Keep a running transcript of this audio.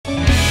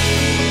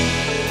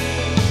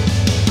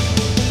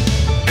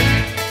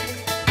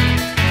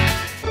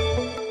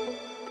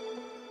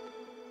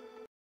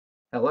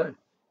Hello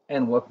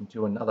and welcome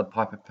to another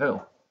Piper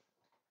Pearl.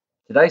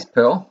 Today's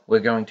Pearl,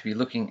 we're going to be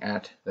looking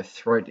at the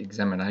throat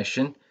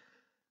examination,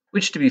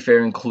 which to be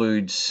fair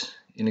includes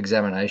an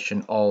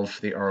examination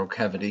of the oral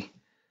cavity.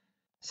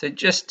 So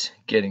just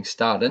getting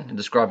started and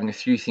describing a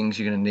few things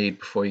you're going to need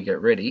before you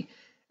get ready.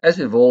 As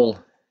with all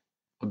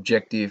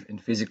objective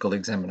and physical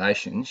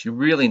examinations, you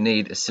really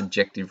need a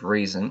subjective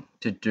reason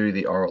to do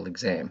the oral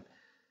exam.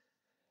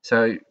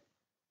 So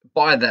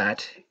by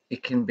that,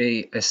 it can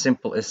be as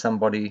simple as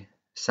somebody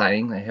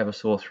saying they have a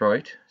sore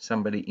throat,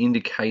 somebody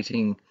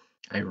indicating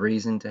a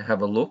reason to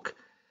have a look.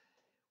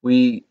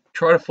 We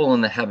try to fall in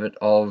the habit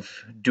of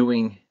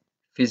doing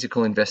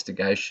physical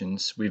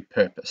investigations with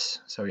purpose.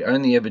 So we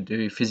only ever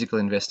do physical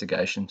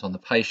investigations on the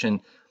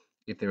patient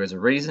if there is a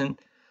reason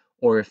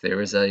or if there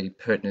is a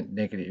pertinent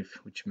negative,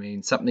 which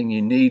means something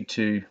you need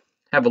to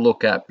have a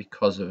look at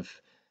because of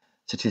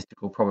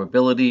statistical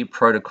probability,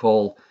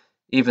 protocol,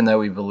 even though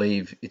we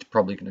believe it's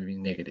probably going to be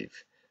negative.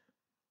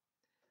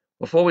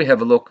 Before we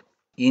have a look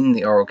in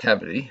the oral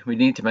cavity, we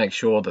need to make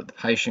sure that the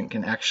patient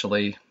can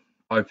actually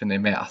open their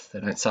mouth. They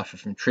don't suffer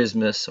from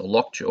trismus or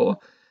lockjaw.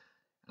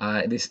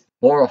 This,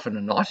 more often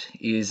than not,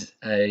 is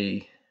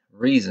a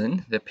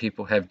reason that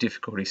people have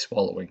difficulty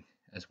swallowing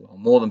as well,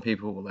 more than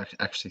people will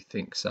actually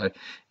think. So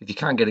if you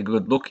can't get a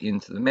good look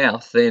into the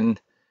mouth, then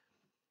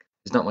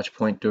there's not much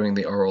point doing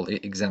the oral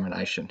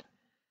examination.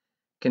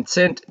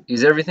 Consent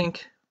is everything,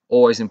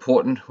 always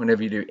important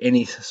whenever you do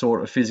any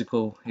sort of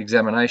physical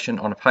examination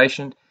on a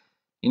patient.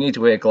 You need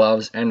to wear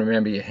gloves and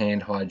remember your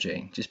hand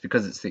hygiene. Just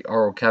because it's the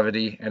oral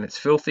cavity and it's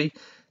filthy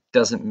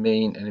doesn't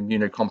mean an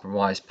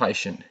immunocompromised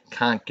patient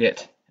can't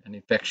get an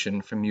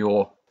infection from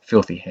your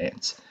filthy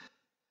hands.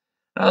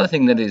 Another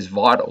thing that is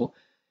vital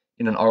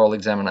in an oral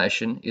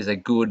examination is a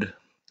good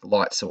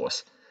light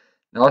source.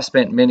 Now, I've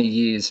spent many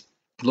years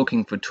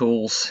looking for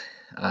tools,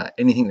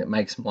 anything that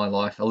makes my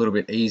life a little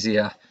bit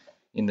easier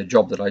in the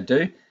job that I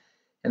do.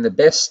 And the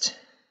best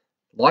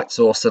light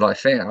source that I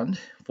found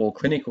for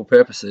clinical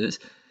purposes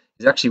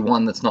is actually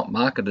one that's not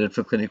marketed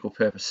for clinical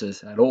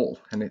purposes at all,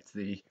 and it's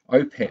the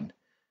O pen.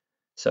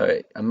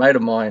 So a mate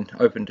of mine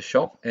opened a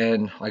shop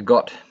and I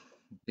got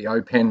the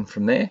O pen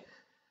from there, and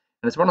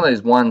it's one of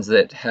those ones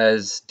that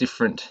has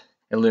different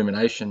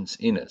illuminations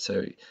in it.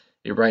 So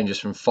it ranges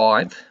from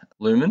 5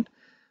 lumen,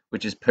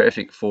 which is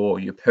perfect for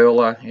your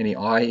perla, any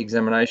eye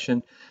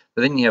examination,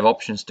 but then you have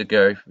options to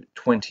go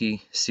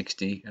 20,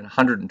 60 and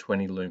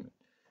 120 lumen.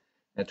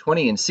 Now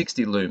 20 and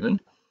 60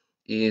 lumen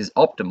is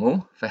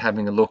optimal for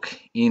having a look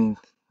in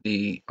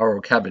the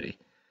oral cavity.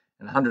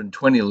 And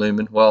 120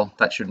 lumen, well,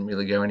 that shouldn't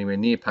really go anywhere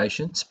near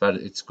patients, but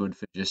it's good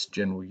for just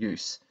general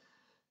use.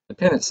 The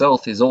pen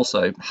itself is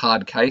also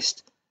hard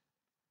cased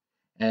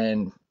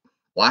and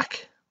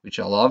black, which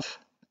I love.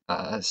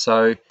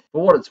 So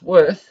for what it's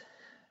worth,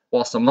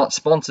 whilst I'm not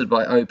sponsored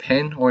by O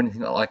Pen or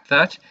anything like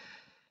that,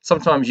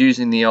 sometimes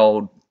using the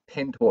old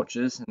pen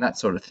torches and that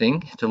sort of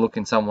thing to look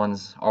in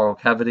someone's oral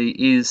cavity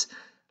is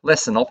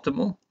less than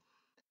optimal.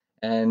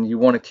 And you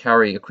want to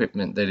carry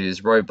equipment that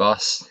is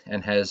robust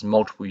and has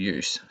multiple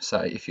use. So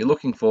if you're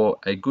looking for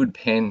a good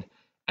pen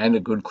and a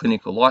good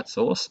clinical light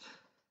source,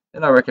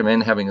 then I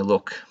recommend having a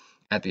look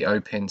at the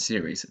O Pen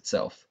series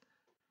itself.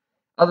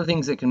 Other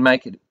things that can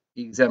make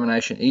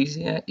examination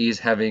easier is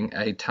having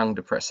a tongue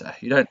depressor.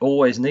 You don't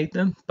always need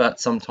them, but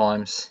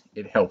sometimes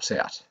it helps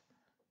out.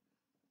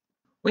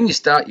 When you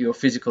start your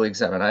physical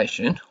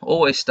examination,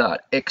 always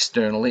start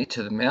externally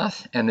to the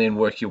mouth and then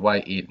work your way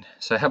in.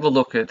 So have a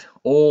look at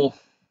all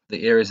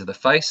the areas of the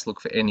face,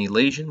 look for any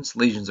lesions.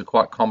 Lesions are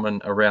quite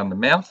common around the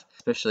mouth,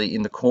 especially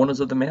in the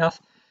corners of the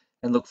mouth,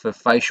 and look for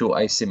facial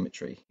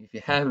asymmetry. If you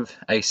have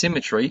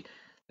asymmetry,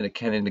 then it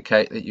can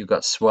indicate that you've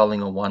got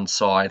swelling on one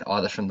side,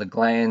 either from the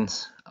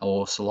glands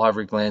or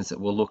salivary glands that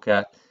we'll look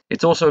at.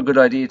 It's also a good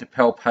idea to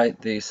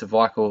palpate the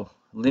cervical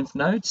lymph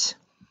nodes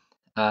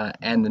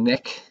and the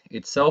neck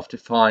itself to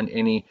find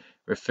any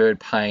referred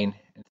pain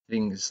and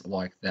things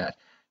like that.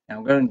 Now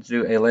I'm going to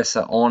do a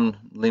lesson on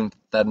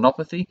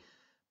lymphadenopathy,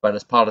 but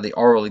as part of the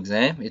oral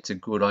exam, it's a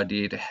good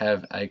idea to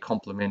have a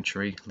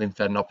complementary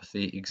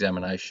lymphadenopathy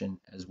examination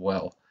as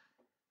well.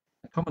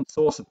 A common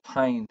source of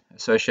pain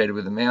associated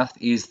with the mouth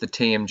is the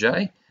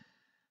TMJ.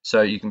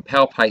 So you can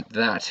palpate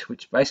that,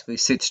 which basically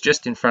sits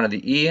just in front of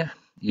the ear.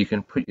 You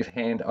can put your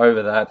hand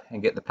over that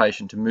and get the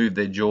patient to move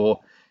their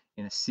jaw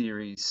in a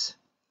series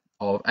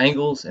of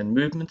angles and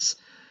movements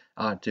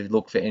to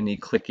look for any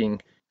clicking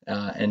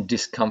and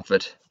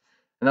discomfort.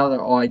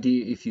 Another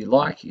idea, if you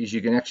like, is you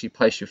can actually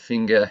place your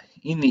finger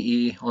in the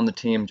ear on the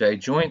TMJ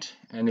joint,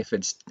 and if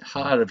it's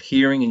hard of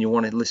hearing and you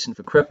want to listen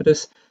for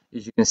crepitus,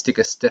 is you can stick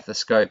a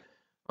stethoscope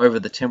over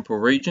the temporal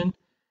region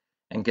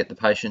and get the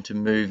patient to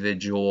move their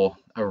jaw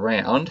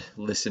around,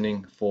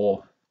 listening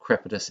for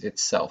crepitus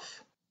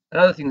itself.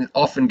 Another thing that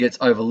often gets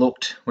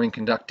overlooked when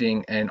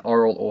conducting an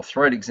oral or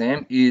throat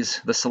exam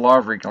is the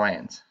salivary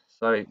glands.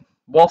 So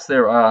whilst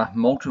there are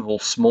multiple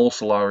small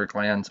salivary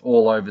glands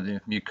all over the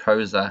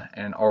mucosa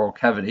and oral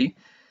cavity,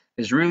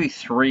 there's really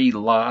 3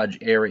 large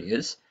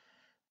areas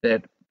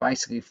that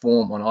basically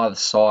form on either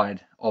side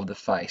of the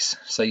face.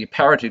 So your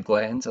parotid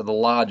glands are the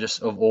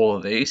largest of all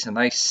of these, and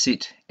they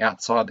sit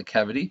outside the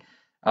cavity,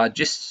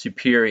 just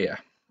superior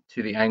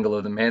to the angle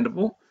of the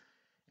mandible.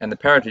 And the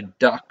parotid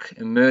duct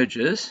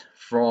emerges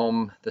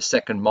from the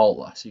second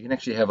molar. So you can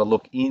actually have a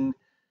look in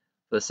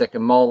the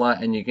second molar,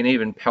 and you can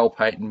even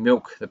palpate and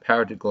milk the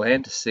parotid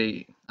gland to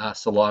see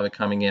saliva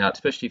coming out,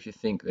 especially if you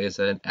think there's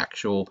an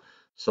actual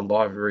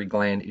salivary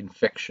gland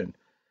infection.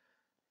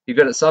 You've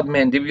got a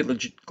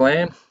submandibular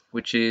gland,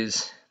 which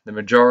is the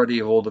majority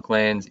of all the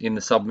glands in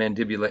the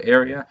submandibular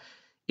area.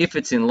 If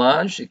it's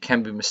enlarged, it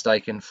can be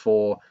mistaken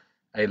for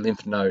a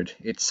lymph node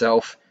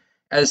itself,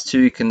 as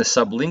too can the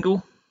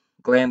sublingual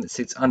gland that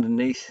sits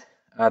underneath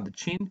the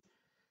chin.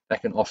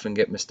 That can often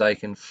get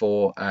mistaken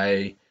for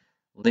a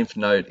lymph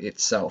node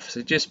itself.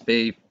 So just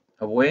be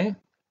aware.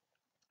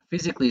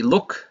 Physically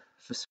look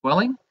for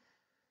swelling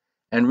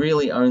and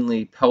really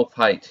only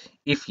palpate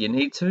if you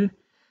need to.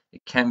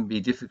 It can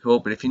be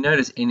difficult, but if you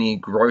notice any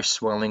gross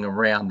swelling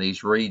around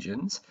these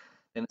regions,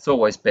 then it's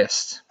always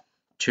best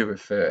to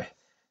refer.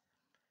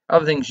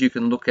 Other things you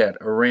can look at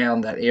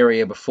around that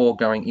area before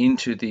going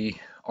into the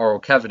oral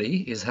cavity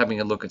is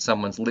having a look at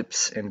someone's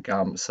lips and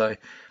gums. So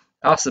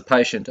ask the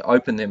patient to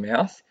open their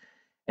mouth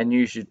and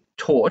use your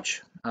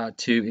torch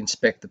to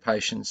inspect the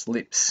patient's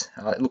lips.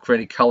 Look for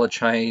any color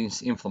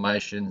change,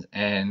 inflammation,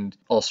 and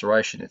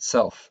ulceration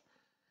itself.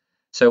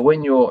 So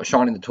when you're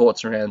shining the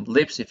torch around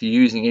lips, if you're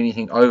using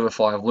anything over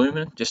 5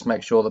 lumen, just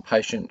make sure the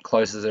patient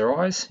closes their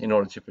eyes in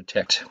order to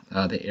protect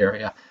the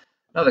area.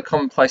 Another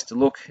common place to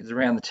look is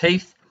around the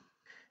teeth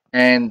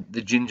and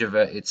the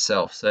gingiva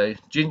itself. So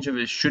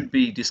gingiva should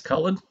be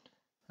discolored.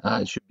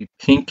 It should be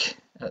pink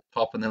at the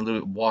top and then a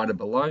little bit wider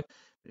below.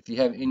 If you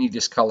have any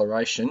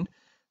discoloration,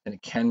 then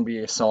it can be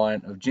a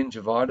sign of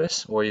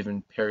gingivitis or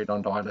even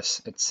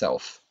periodontitis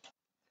itself.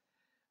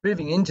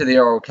 Moving into the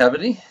oral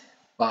cavity,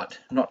 but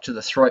not to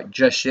the throat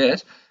just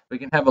yet, we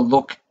can have a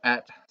look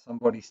at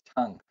somebody's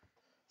tongue.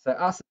 So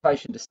ask the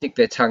patient to stick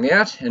their tongue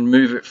out and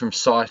move it from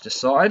side to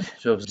side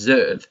to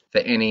observe for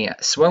any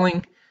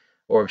swelling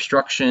or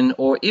obstruction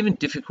or even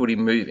difficulty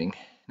moving.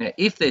 Now,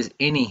 if there's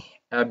any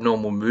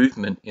abnormal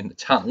movement in the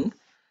tongue,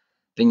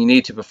 then you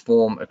need to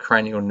perform a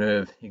cranial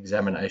nerve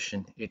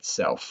examination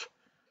itself.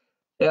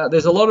 Now,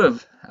 there's a lot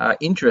of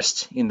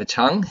interest in the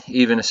tongue,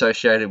 even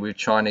associated with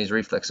Chinese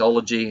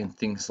reflexology and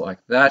things like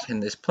that,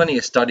 and there's plenty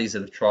of studies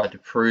that have tried to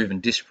prove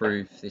and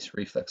disprove this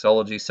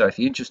reflexology, so if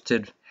you're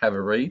interested, have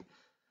a read.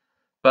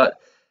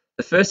 But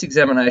the first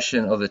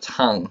examination of the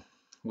tongue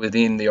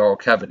within the oral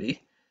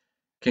cavity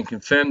can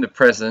confirm the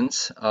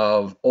presence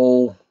of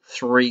all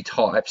 3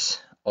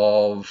 types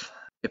of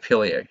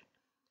papillae.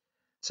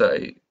 So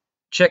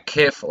check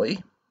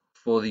carefully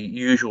for the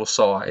usual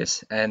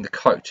size and the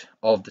coat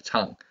of the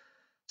tongue.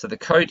 So the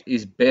coat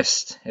is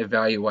best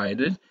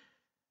evaluated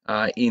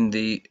in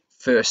the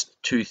first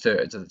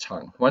 2/3 of the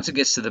tongue. Once it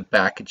gets to the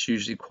back, it's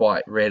usually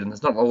quite red, and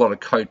there's not a lot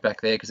of coat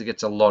back there because it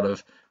gets a lot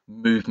of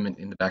movement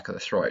in the back of the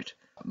throat.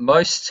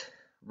 Most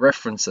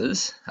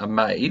references are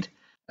made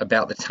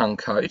about the tongue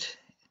coat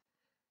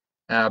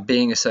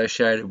being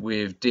associated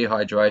with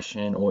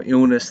dehydration or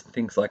illness,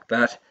 things like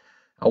that.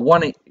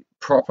 One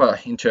proper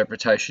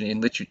interpretation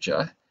in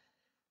literature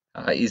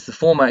is the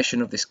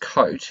formation of this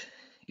coat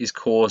is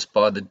caused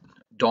by the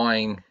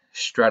dying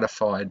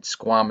stratified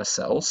squamous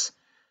cells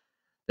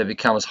that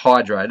becomes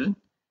hydrated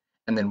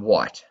and then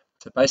white.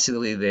 So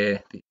basically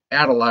they're the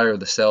outer layer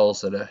of the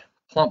cells that are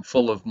plump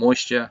full of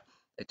moisture.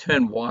 They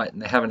turn white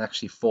and they haven't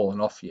actually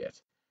fallen off yet.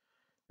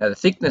 Now the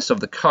thickness of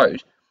the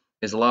coat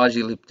is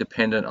largely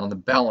dependent on the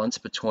balance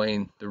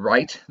between the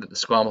rate that the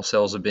squamous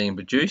cells are being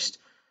produced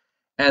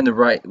and the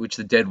rate which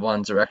the dead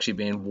ones are actually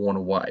being worn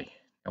away.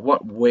 And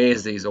what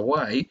wears these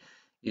away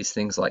is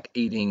things like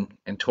eating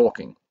and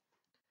talking.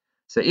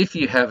 So if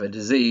you have a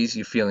disease,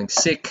 you're feeling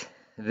sick,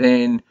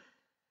 then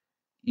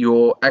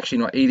you're actually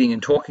not eating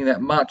and talking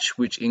that much,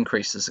 which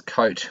increases the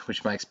coat,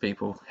 which makes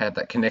people have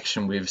that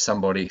connection with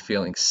somebody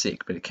feeling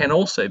sick. But it can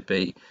also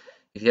be,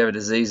 if you have a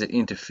disease that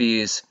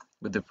interferes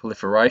with the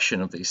proliferation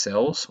of these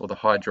cells or the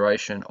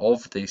hydration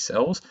of these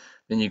cells,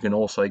 then you can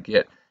also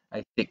get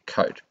a thick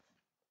coat.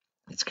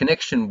 Its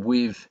connection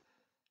with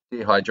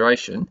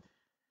dehydration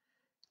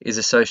is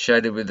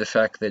associated with the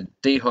fact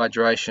that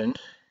dehydration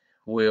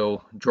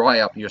will dry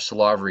up your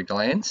salivary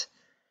glands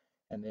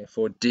and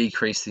therefore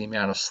decrease the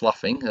amount of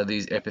sloughing of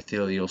these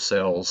epithelial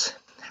cells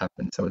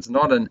happen. So it's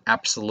not an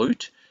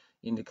absolute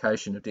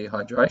indication of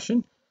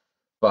dehydration,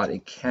 but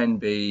it can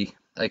be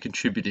a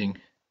contributing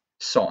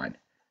sign.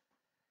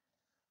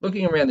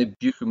 Looking around the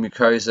buccal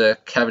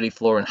mucosa, cavity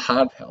floor, and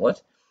hard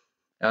palate,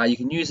 you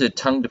can use a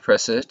tongue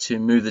depressor to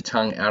move the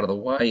tongue out of the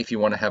way if you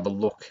want to have a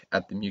look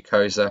at the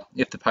mucosa.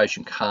 If the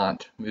patient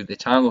can't move their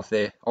tongue with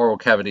their oral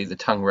cavity, the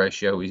tongue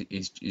ratio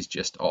is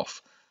just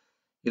off.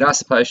 You'd ask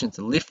the patient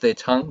to lift their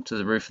tongue to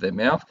the roof of their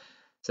mouth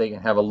so you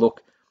can have a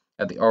look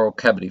at the oral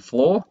cavity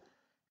floor,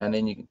 and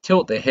then you can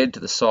tilt their head to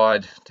the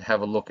side to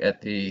have a look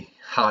at the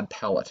hard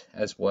palate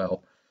as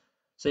well.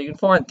 So you can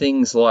find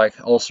things like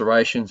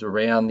ulcerations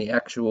around the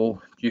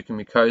actual buccal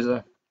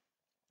mucosa.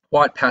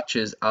 White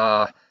patches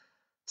are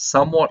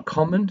somewhat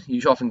common.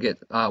 You often get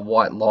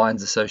white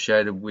lines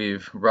associated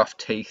with rough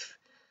teeth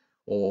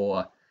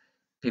or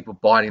people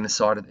biting the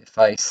side of their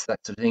face, that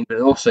sort of thing, but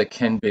it also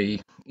can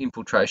be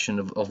infiltration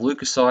of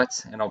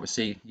leukocytes and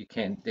obviously your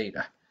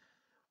candida.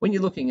 When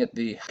you're looking at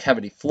the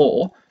cavity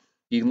floor,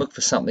 you can look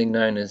for something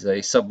known as a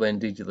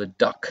subglandular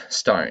duct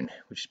stone,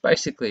 which is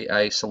basically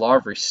a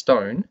salivary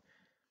stone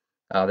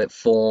that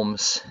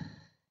forms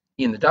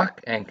in the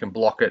duct and can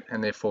block it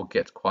and therefore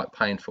gets quite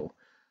painful.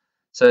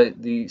 So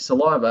the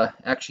saliva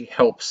actually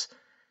helps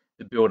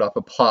to build up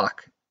a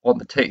plaque on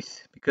the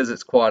teeth. Because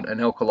it's quite an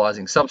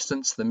alkalizing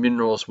substance, the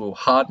minerals will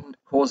harden,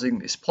 causing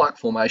this plaque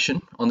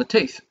formation on the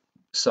teeth.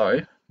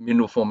 So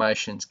mineral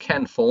formations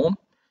can form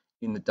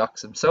in the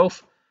ducts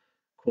themselves,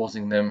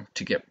 causing them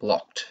to get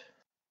blocked.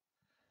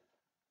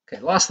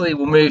 Okay, lastly,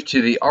 we'll move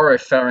to the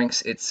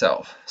oropharynx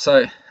itself.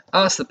 So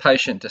ask the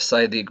patient to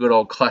say the good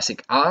old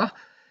classic R,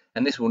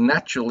 and this will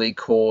naturally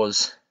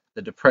cause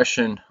the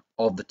depression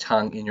of the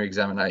tongue in your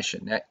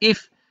examination. Now,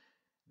 if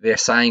they're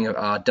saying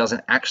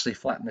doesn't actually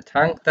flatten the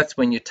tongue, that's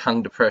when your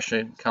tongue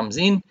depression comes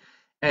in,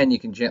 and you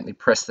can gently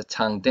press the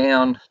tongue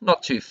down,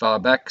 not too far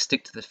back,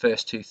 stick to the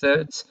first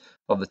 2/3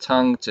 of the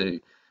tongue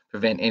to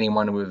prevent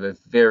anyone with a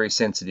very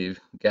sensitive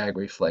gag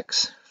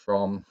reflex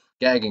from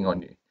gagging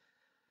on you.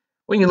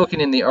 When you're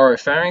looking in the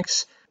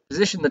oropharynx,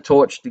 position the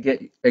torch to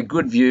get a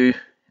good view.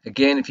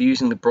 Again, if you're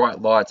using the bright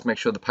lights, make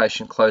sure the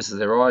patient closes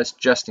their eyes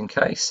just in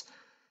case,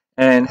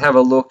 and have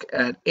a look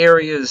at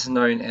areas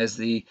known as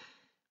the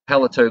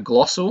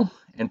palatoglossal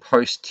and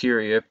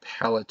posterior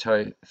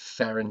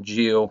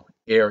palatopharyngeal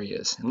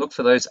areas, and look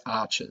for those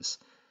arches.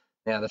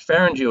 Now, the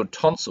pharyngeal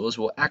tonsils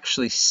will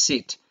actually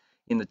sit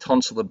in the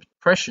tonsillar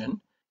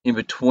depression in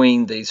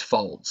between these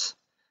folds,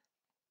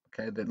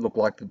 okay, that look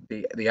like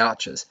the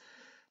arches.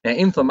 Now,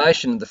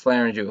 inflammation of the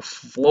pharyngeal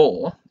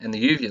floor and the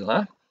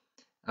uvula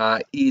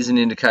is an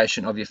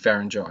indication of your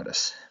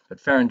pharyngitis, but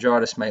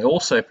pharyngitis may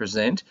also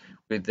present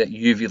with that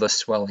uvular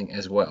swelling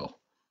as well.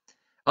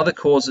 Other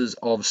causes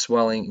of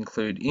swelling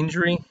include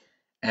injury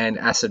and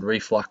acid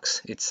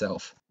reflux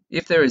itself.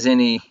 If there is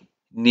any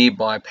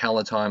nearby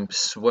palatine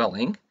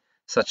swelling,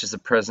 such as the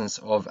presence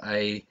of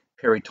a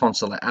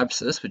peritonsillar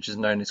abscess, which is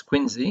known as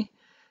quinsy,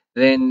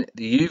 then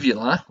the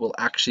uvula will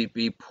actually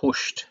be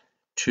pushed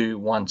to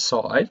one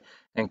side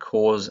and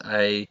cause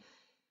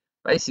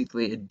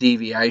basically a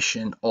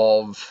deviation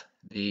of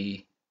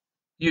the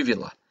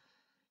uvula.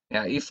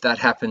 Now, if that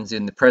happens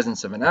in the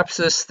presence of an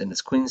abscess, then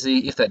it's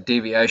quinsy. If that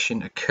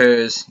deviation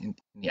occurs in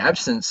the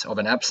absence of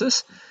an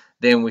abscess,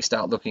 then we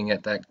start looking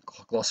at that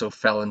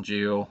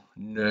glossopharyngeal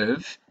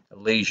nerve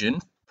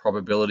lesion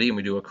probability, and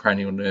we do a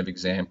cranial nerve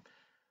exam.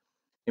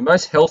 In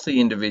most healthy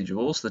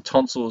individuals, the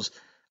tonsils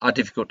are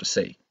difficult to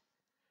see.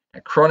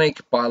 Now,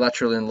 chronic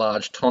bilateral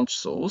enlarged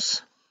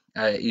tonsils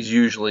is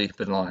usually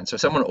benign. So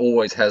if someone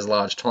always has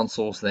large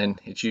tonsils, then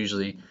it's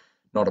usually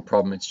not a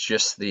problem. It's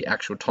just the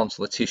actual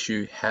tonsillar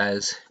tissue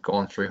has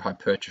gone through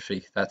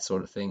hypertrophy, that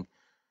sort of thing.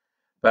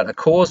 But a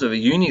cause of a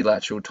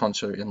unilateral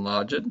tonsillar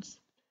enlargement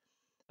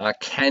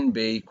can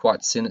be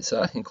quite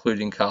sinister,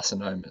 including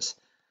carcinomas.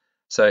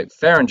 So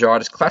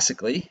pharyngitis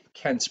classically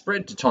can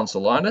spread to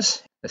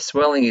tonsillitis. The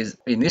swelling is,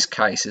 in this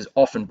case, is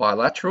often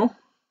bilateral,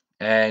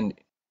 and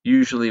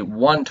usually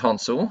one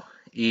tonsil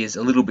is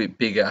a little bit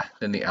bigger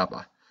than the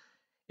other.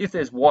 If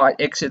there's white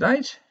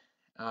exudate,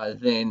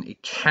 then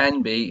it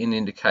can be an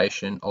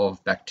indication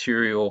of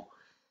bacterial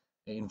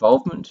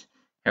involvement,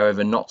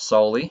 however not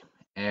solely,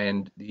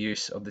 and the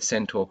use of the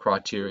Centaur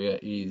criteria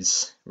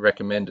is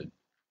recommended.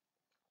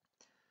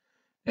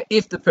 Now,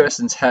 if the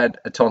person's had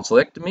a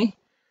tonsillectomy,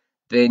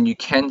 then you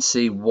can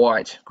see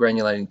white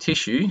granulating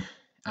tissue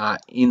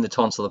in the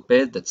tonsillar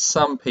bed that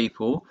some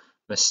people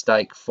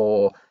mistake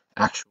for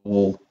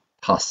actual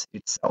pus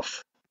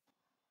itself.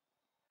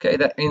 Okay,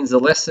 that ends the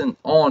lesson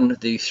on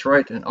the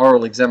throat and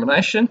oral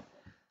examination.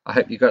 I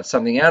hope you got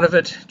something out of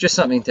it, just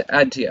something to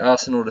add to your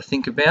arsenal to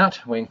think about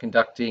when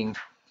conducting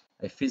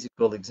a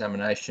physical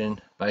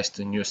examination based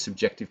on your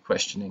subjective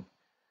questioning.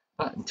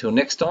 But until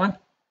next time,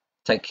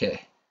 take care.